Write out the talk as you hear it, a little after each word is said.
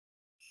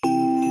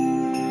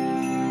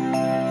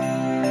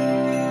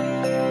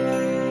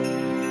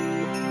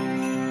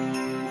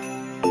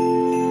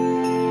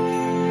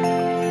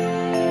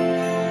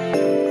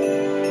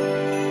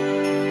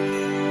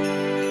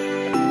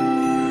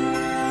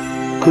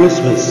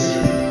Christmas.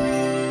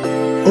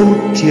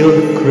 Oh dear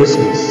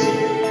Christmas.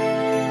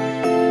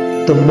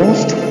 The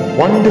most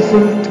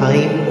wonderful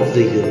time of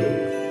the year.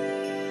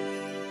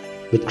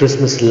 With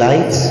Christmas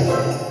lights,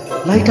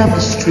 light up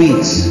the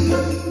streets.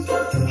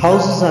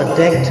 Houses are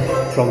decked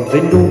from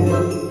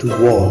window to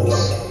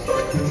walls.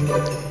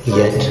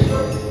 Yet,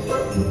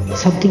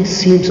 something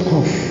seems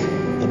off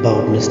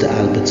about Mr.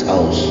 Albert's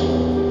house.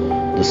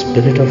 The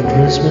spirit of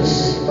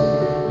Christmas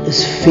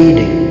is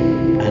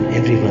fading and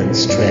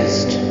everyone's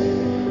stressed.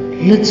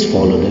 Let's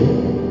follow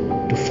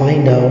them to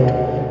find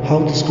out how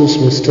this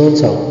Christmas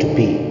turns out to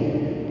be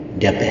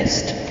their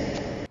best.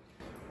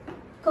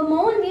 Come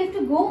on, we have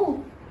to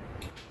go.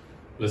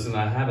 Listen,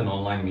 I have an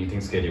online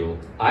meeting schedule.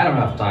 I don't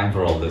have time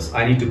for all this.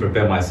 I need to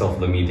prepare myself for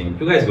the meeting.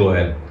 You guys go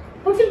ahead.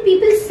 What will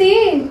people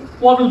say?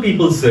 What will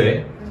people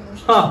say?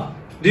 Huh?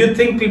 Do you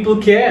think people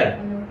care?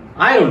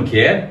 I don't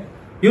care.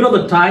 You know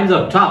the times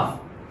are tough.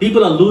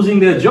 People are losing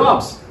their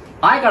jobs.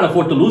 I can't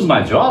afford to lose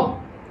my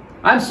job.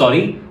 I'm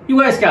sorry. You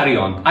guys carry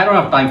on. I don't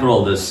have time for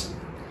all this.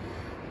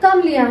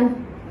 Come, Lian,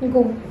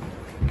 go.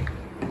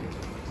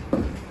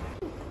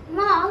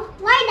 Mom,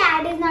 why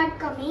Dad is not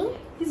coming?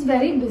 He's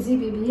very busy,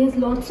 baby. He has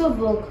lots of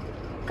work.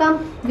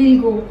 Come,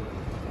 we'll go.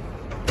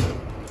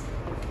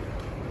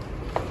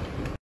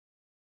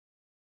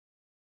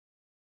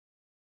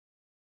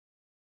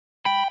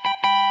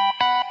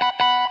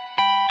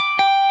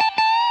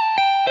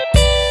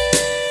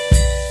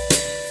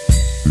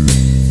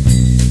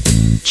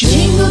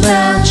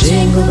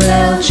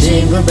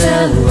 Jingle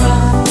bell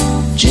rock,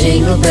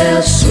 jingle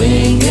bells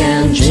swing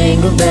and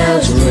jingle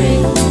bells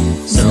ring.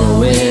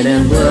 Snowing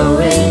and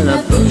blowing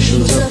up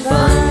bushels of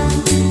fun.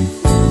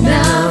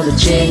 Now the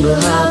jingle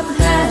hop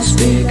has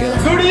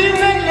begun. Good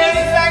evening,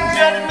 ladies and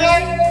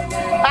gentlemen,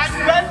 and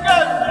welcome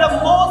to the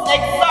most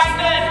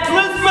excited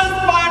Christmas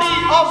party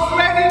of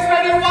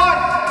 2021.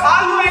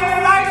 Are you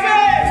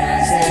excited?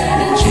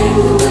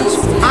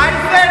 I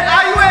said,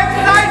 are you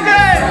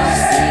excited?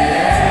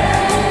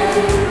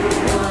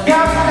 We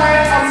have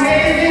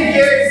amazing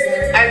gifts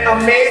and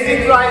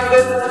amazing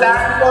prizes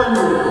planned for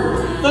you.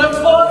 So the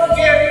first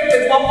gift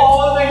is for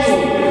all the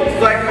youth.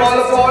 So I call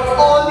upon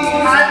all the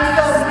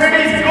handsome,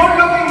 pretty,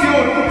 good-looking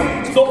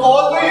youth. So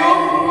all the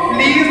youth,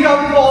 please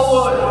come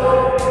forward.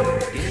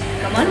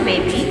 Come on,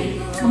 baby.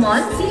 Come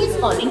on, see he's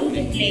calling you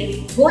to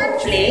play. Go and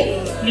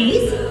play.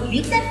 Please,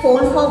 leave that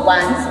phone for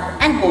once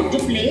and go to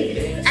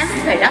play. I'm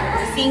fed up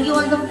of seeing you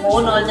on the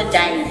phone all the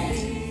time.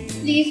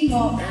 Please,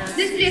 Mom.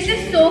 This place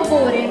is so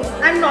boring.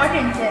 I'm not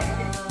interested.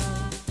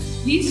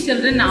 These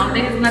children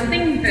nowadays,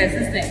 nothing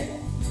impresses them.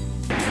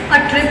 A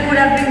trip would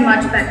have been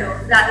much better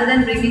rather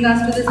than bringing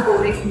us to this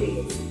boring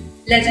place.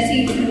 Let's just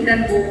eat food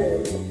and go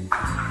home.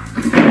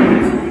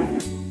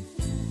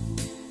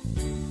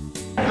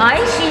 Hi,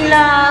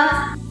 Sheila.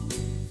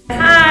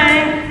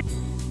 Hi.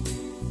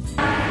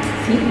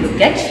 See, look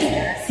at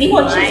Sheila. See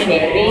what she's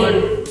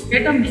wearing.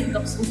 Get a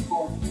makeup suit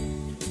home.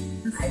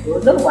 I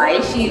don't know why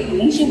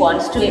whom she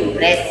wants to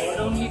impress.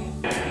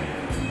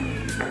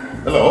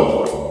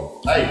 Hello?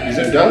 Hi, is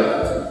it done?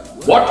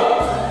 What?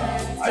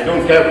 I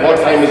don't care what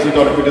time is it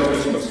or if it is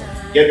Christmas.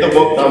 Get the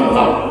work done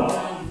now.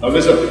 Now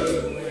listen,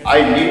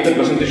 I need the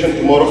presentation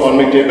tomorrow on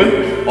my table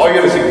or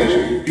your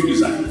resignation. You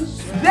decide.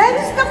 Where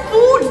is the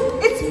food?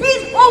 It's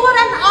been over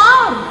an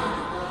hour.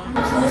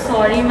 I'm so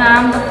sorry,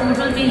 ma'am. The food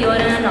will be here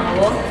in an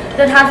hour.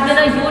 There has been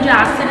a huge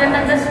accident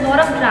and there's a lot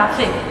of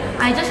traffic.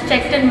 I just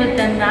checked in with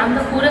them, ma'am.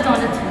 The food is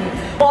on its way.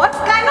 What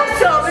kind of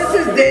service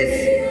is this?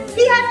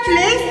 We had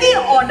placed the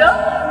order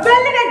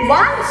well in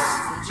advance.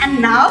 And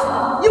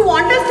now, you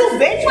want us to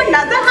wait for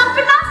another half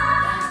an hour?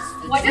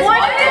 What is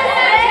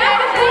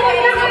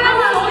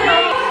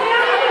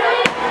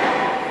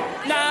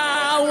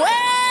Now wait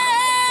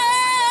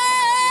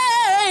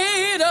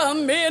a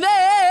minute.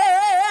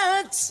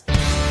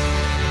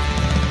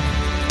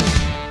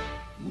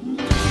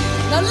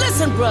 Now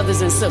listen,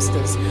 brothers and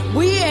sisters,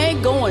 we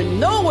ain't going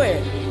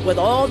nowhere with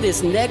all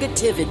this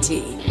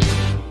negativity.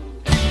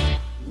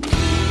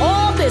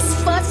 All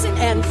this fussing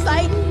and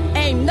fighting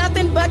ain't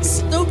nothing but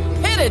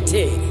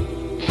stupidity.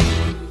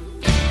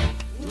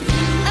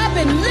 I've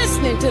been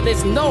listening to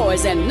this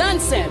noise and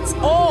nonsense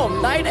all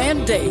night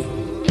and day.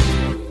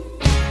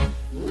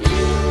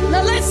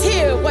 Now let's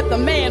hear what the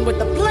man with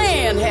the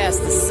plan has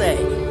to say.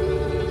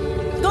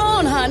 Go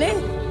on, honey.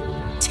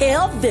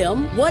 Tell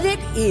them what it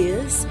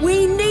is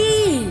we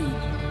need.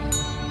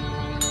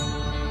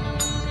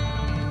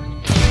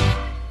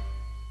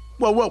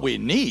 Well, what we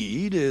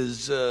need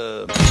is,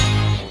 well,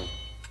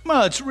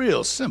 it's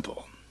real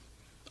simple.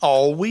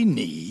 All we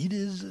need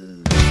is,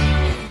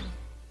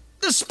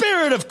 the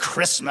spirit of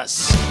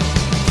Christmas.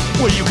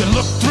 Where you can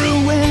look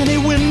through any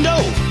window,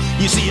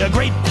 you see a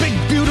great, big,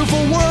 beautiful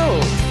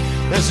world.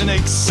 There's an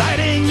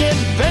exciting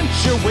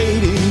adventure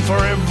waiting for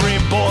every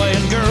boy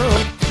and girl.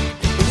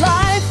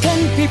 Life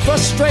can be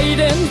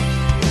frustrating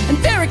and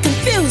very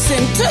confusing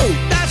too.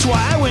 That's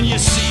why when you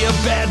see a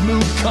bad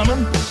mood coming,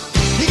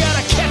 you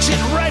gotta catch it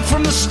right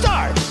from the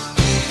start.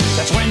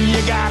 That's when you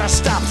gotta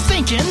stop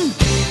thinking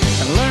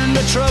and learn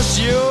to trust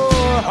your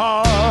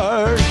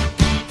heart.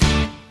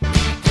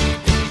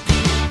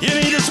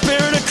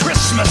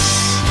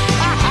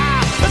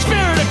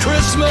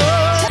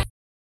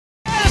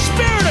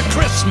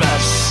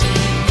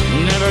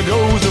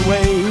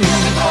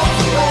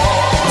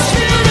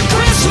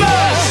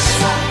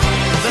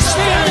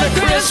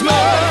 Christmas.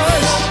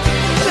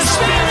 The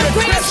spirit of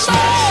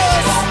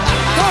Christmas.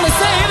 Gonna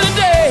save the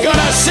day.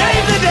 Gonna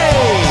save the day.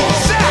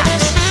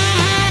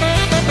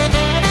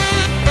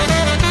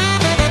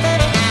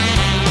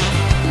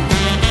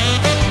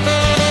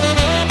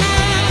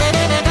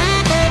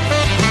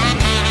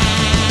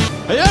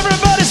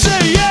 Everybody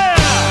say yeah.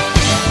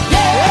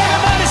 Yeah.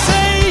 Everybody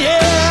say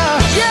yeah.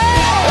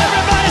 Yeah.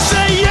 Everybody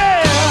say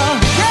yeah.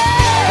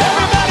 Yeah.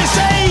 Everybody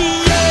say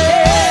yeah.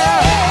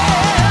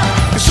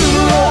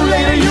 Sooner or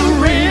later you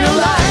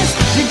realize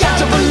you got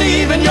to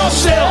believe in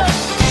yourself,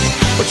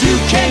 but you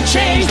can't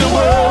change the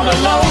world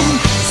alone.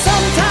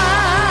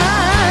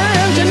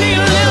 Sometimes you need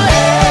a little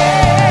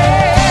help.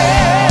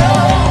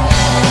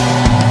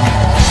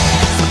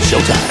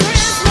 Showtime.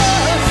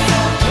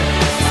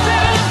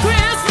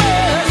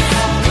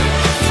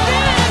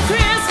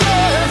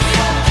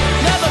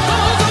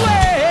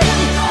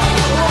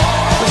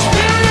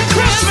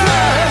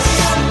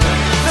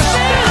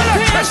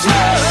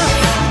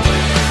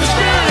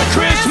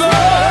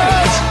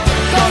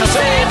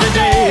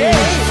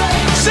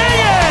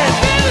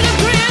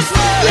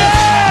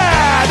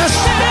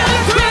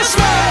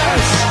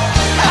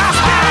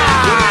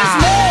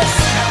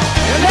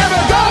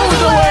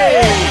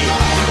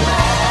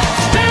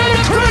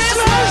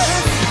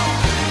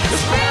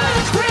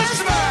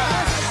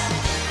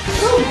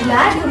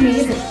 Glad you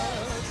made it.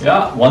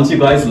 Yeah, once you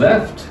guys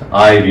left,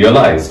 I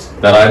realized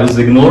that I was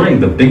ignoring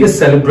the biggest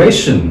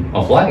celebration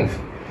of life.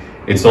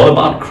 It's all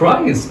about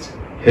Christ,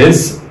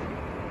 His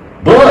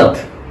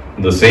birth,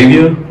 the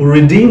Savior who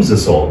redeems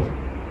us all.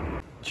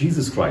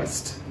 Jesus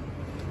Christ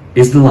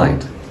is the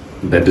light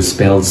that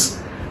dispels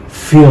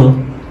fear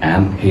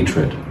and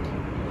hatred,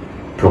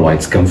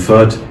 provides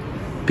comfort,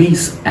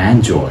 peace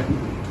and joy.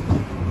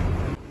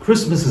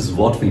 Christmas is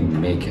what we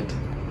make it.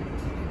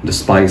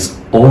 Despite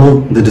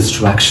all the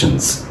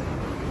distractions,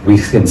 we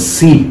can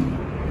see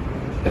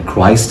that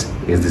Christ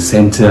is the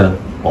center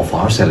of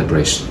our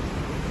celebration.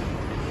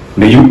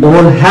 May you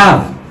all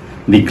have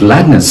the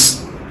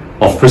gladness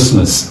of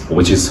Christmas,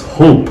 which is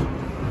hope,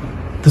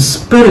 the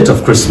spirit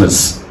of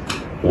Christmas,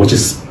 which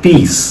is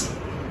peace,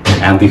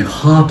 and the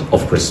heart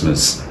of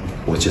Christmas,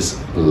 which is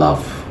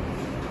love.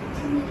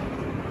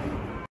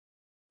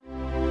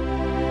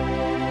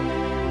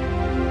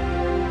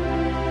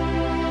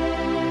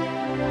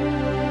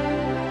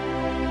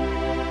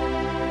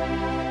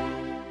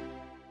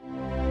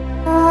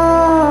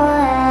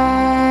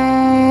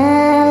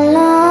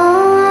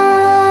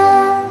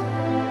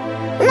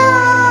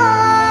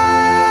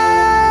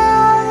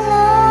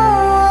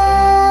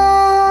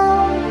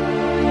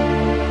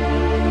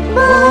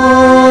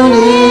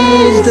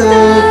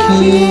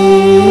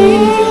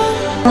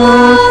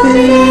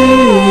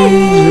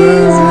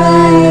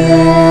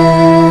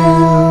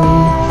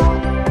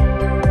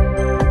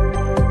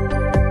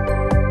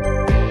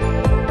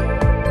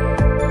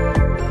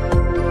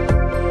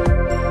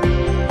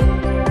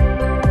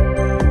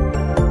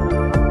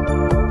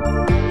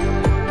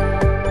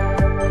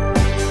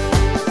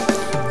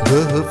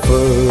 The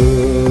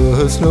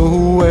first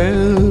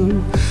Noel,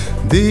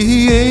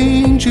 the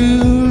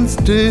angels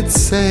did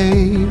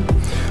say,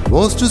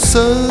 was to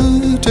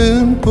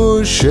certain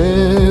poor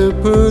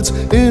shepherds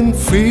in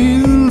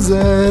fields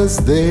as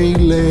they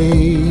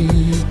lay.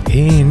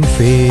 In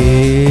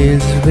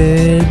fields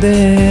where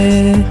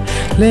they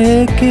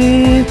lay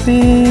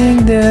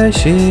keeping their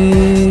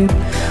sheep,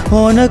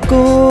 on a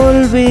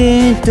cold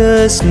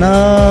winter's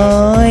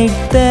night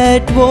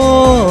that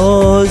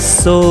was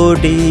so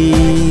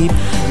deep.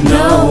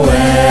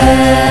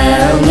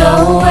 Noel,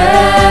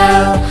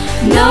 Noel,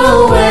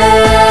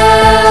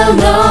 Noel,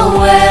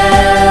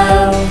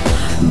 Noel.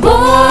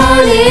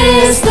 Born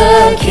is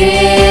the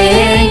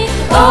King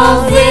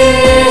of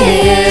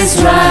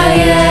Israel.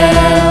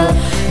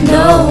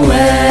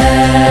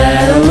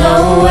 Noel,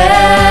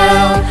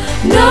 Noel,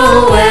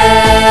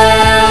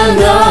 Noel,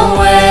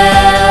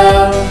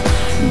 Noel.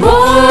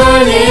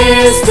 Born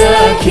is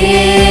the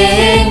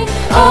King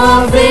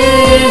of Israel.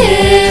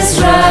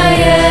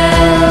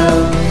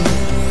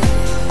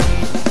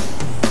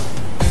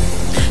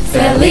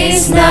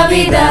 Feliz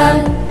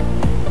Navidad,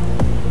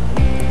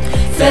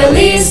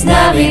 Feliz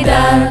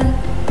Navidad,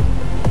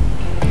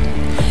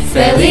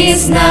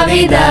 Feliz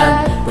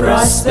Navidad,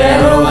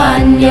 próspero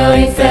año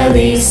y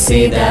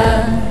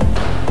felicidad.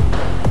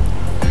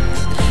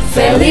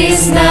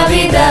 Feliz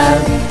Navidad,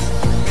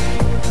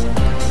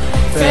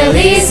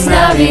 Feliz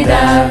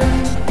Navidad,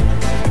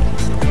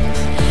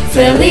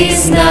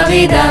 Feliz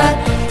Navidad,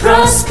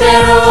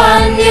 próspero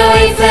año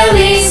y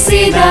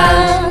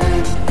felicidad.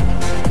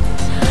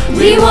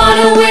 We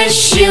wanna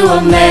wish you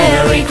a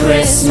Merry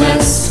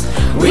Christmas.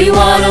 We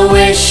wanna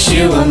wish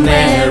you a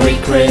Merry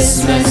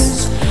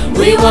Christmas.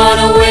 We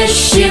wanna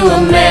wish you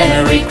a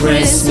Merry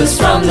Christmas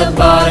from the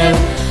bottom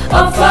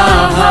of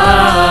our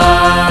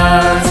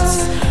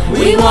hearts.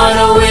 We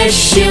wanna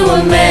wish you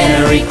a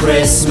Merry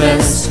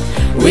Christmas.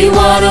 We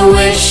wanna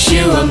wish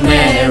you a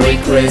Merry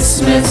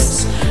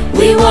Christmas.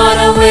 We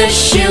wanna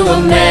wish you a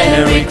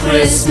Merry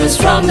Christmas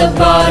from the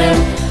bottom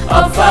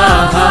of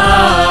our